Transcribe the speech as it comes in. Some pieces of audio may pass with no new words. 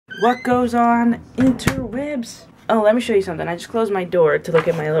What goes on, interwebs? Oh, let me show you something. I just closed my door to look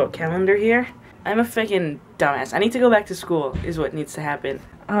at my little calendar here. I'm a freaking dumbass. I need to go back to school is what needs to happen.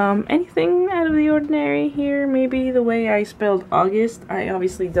 Anything out of the ordinary here? Maybe the way I spelled August. I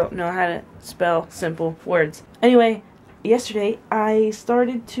obviously don't know how to spell simple words. Anyway, yesterday I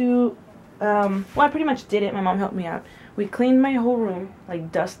started to, well, I pretty much did it. My mom helped me out. We cleaned my whole room,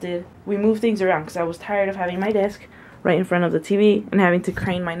 like dusted. We moved things around because I was tired of having my desk right in front of the TV and having to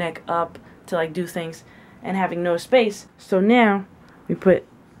crane my neck up to like do things and having no space. So now we put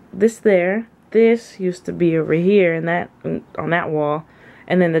this there. This used to be over here and that on that wall,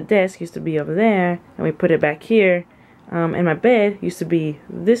 and then the desk used to be over there, and we put it back here. And my bed used to be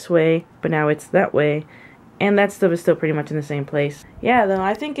this way, but now it's that way, and that stuff is still pretty much in the same place. Yeah, though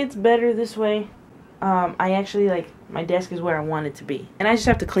I think it's better this way. I actually like my desk is where I want it to be, and I just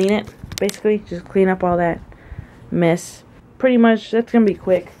have to clean it. Basically, just clean up all that mess. Pretty much, that's gonna be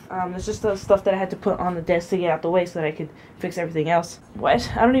quick. It's just the stuff that I had to put on the desk to get out the way so that I could fix everything else. What?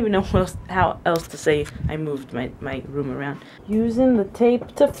 I don't even know how else to say I moved my room around. Using the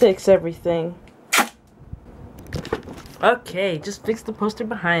tape to fix everything. Okay, just fix the poster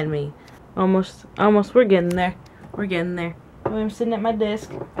behind me. Almost, we're getting there. We're getting there. Oh, I'm sitting at my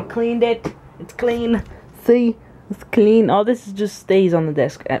desk. I cleaned it. It's clean. See? It's clean. All this just stays on the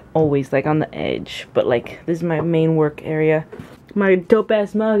desk at always, like on the edge. But like, this is my main work area. My dope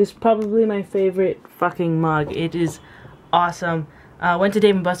ass mug is probably my favorite fucking mug. It is awesome. Went to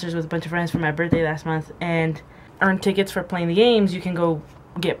Dave & Buster's with a bunch of friends for my birthday last month and earned tickets for playing the games. You can go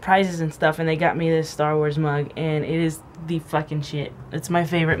get prizes and stuff, and they got me this Star Wars mug, and it is the fucking shit. It's my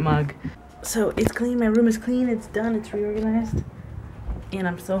favorite mug. So it's clean. My room is clean. It's done. It's reorganized. And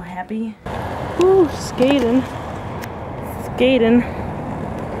I'm so happy. Ooh, skating.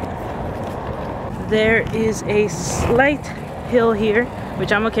 There is a slight hill here,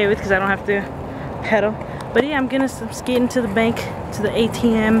 which I'm okay with because I don't have to pedal. But yeah, I'm skating to the bank, to the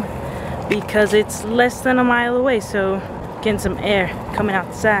ATM, because it's less than a mile away, so getting some air coming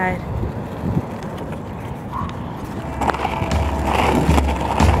outside.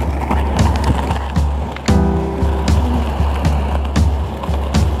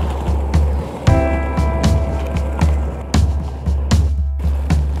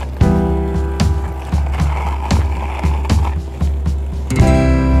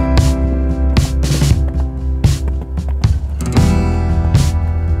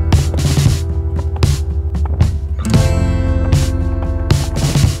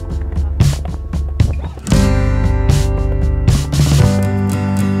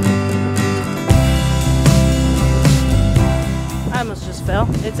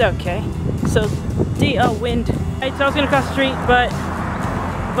 It's okay. So the wind. Right, so I was gonna cross the street, but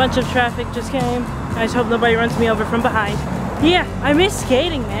a bunch of traffic just came. I just hope nobody runs me over from behind. Yeah, I miss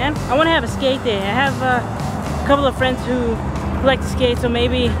skating, man. I want to have a skate day. I have a couple of friends who like to skate, so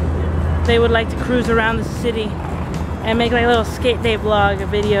maybe they would like to cruise around the city and make like a little skate day vlog, a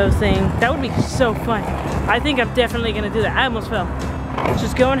video thing. That would be so fun. I think I'm definitely gonna do that. I almost fell.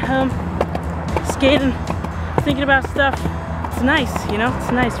 Just going home, skating, thinking about stuff. It's nice, you know?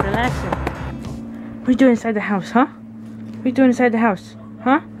 It's nice, relaxing. What are you doing inside the house, huh? What are you doing inside the house,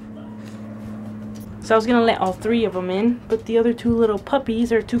 huh? So I was gonna let all three of them in, but the other two little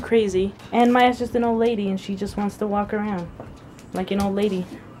puppies are too crazy. And Maya's just an old lady, and she just wants to walk around like an old lady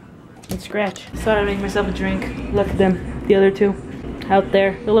and scratch. Thought I'd make myself a drink. Look at them, the other two out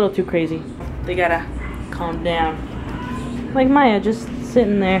there. They're a little too crazy. They gotta calm down. Like Maya, just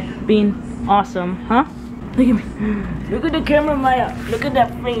sitting there being awesome, huh? Look at me. Look at the camera, Maya. Look at that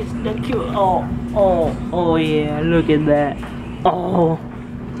face. That cute. Oh yeah. Look at that. Oh.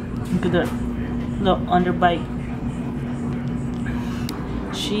 Look at that little underbite.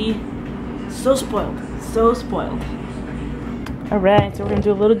 She so spoiled. So spoiled. Alright, so we're gonna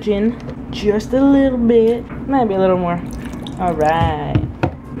do a little gin. Just a little bit. Maybe a little more. Alright.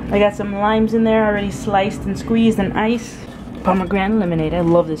 I got some limes in there already sliced and squeezed and ice. Pomegranate lemonade. I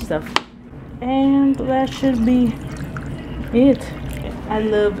love this stuff. And that should be it. I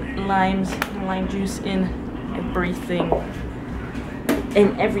love limes and lime juice in everything.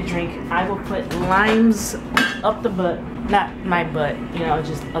 In every drink, I will put limes up the butt. Not my butt, you know,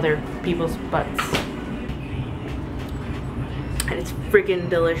 just other people's butts. And it's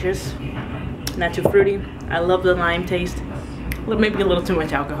freaking delicious. Not too fruity. I love the lime taste. Maybe a little too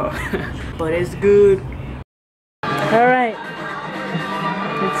much alcohol. But it's good. Alright.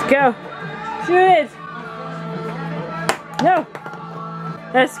 Let's go. Shoot it! No!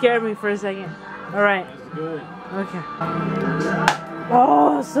 That scared me for a second. Alright. That's good. Okay.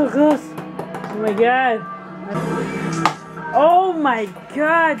 Oh, so close. Oh my god. Oh my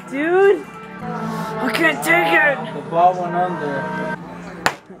god, dude! I can't take it! The ball went under.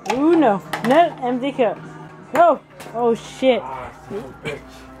 Ooh, no. No, empty cup. Oh! Oh shit.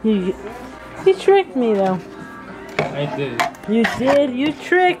 You tricked me though. I did. You did? You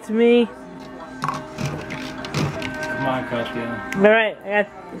tricked me. Come on, Katya. Alright,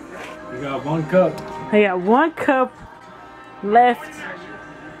 You got 1 cup. I got 1 cup left.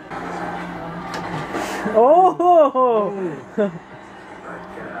 Oh!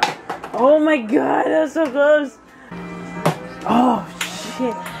 Oh my god, that was so close. Oh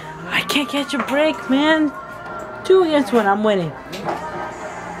shit. I can't catch a break, man. 2 against 1, I'm winning.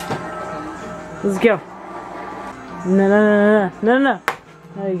 Let's go. No, no, no, no, no, no.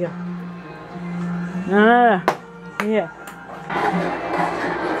 There you go. No, no, no. Yeah.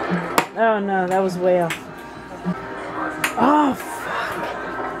 Oh no, that was way off. Oh,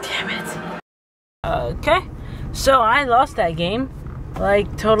 fuck. Damn it. Okay. So I lost that game.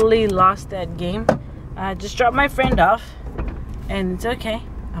 Like, totally lost that game. I just dropped my friend off. And it's okay.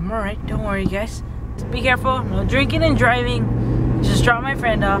 I'm alright. Don't worry, guys. Just be careful. No drinking and driving. Just dropped my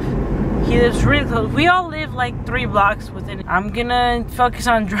friend off. He lives really close. We all live like 3 blocks within. I'm gonna focus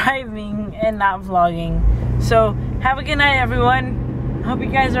on driving and not vlogging. So, have a good night, everyone. Hope you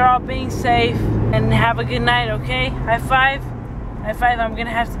guys are all being safe. And have a good night, okay? High five. High five. I'm gonna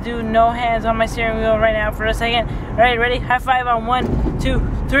have to do no hands on my steering wheel right now for a second. Alright, ready? High five on 1, 2,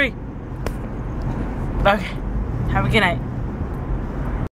 3. Okay. Have a good night.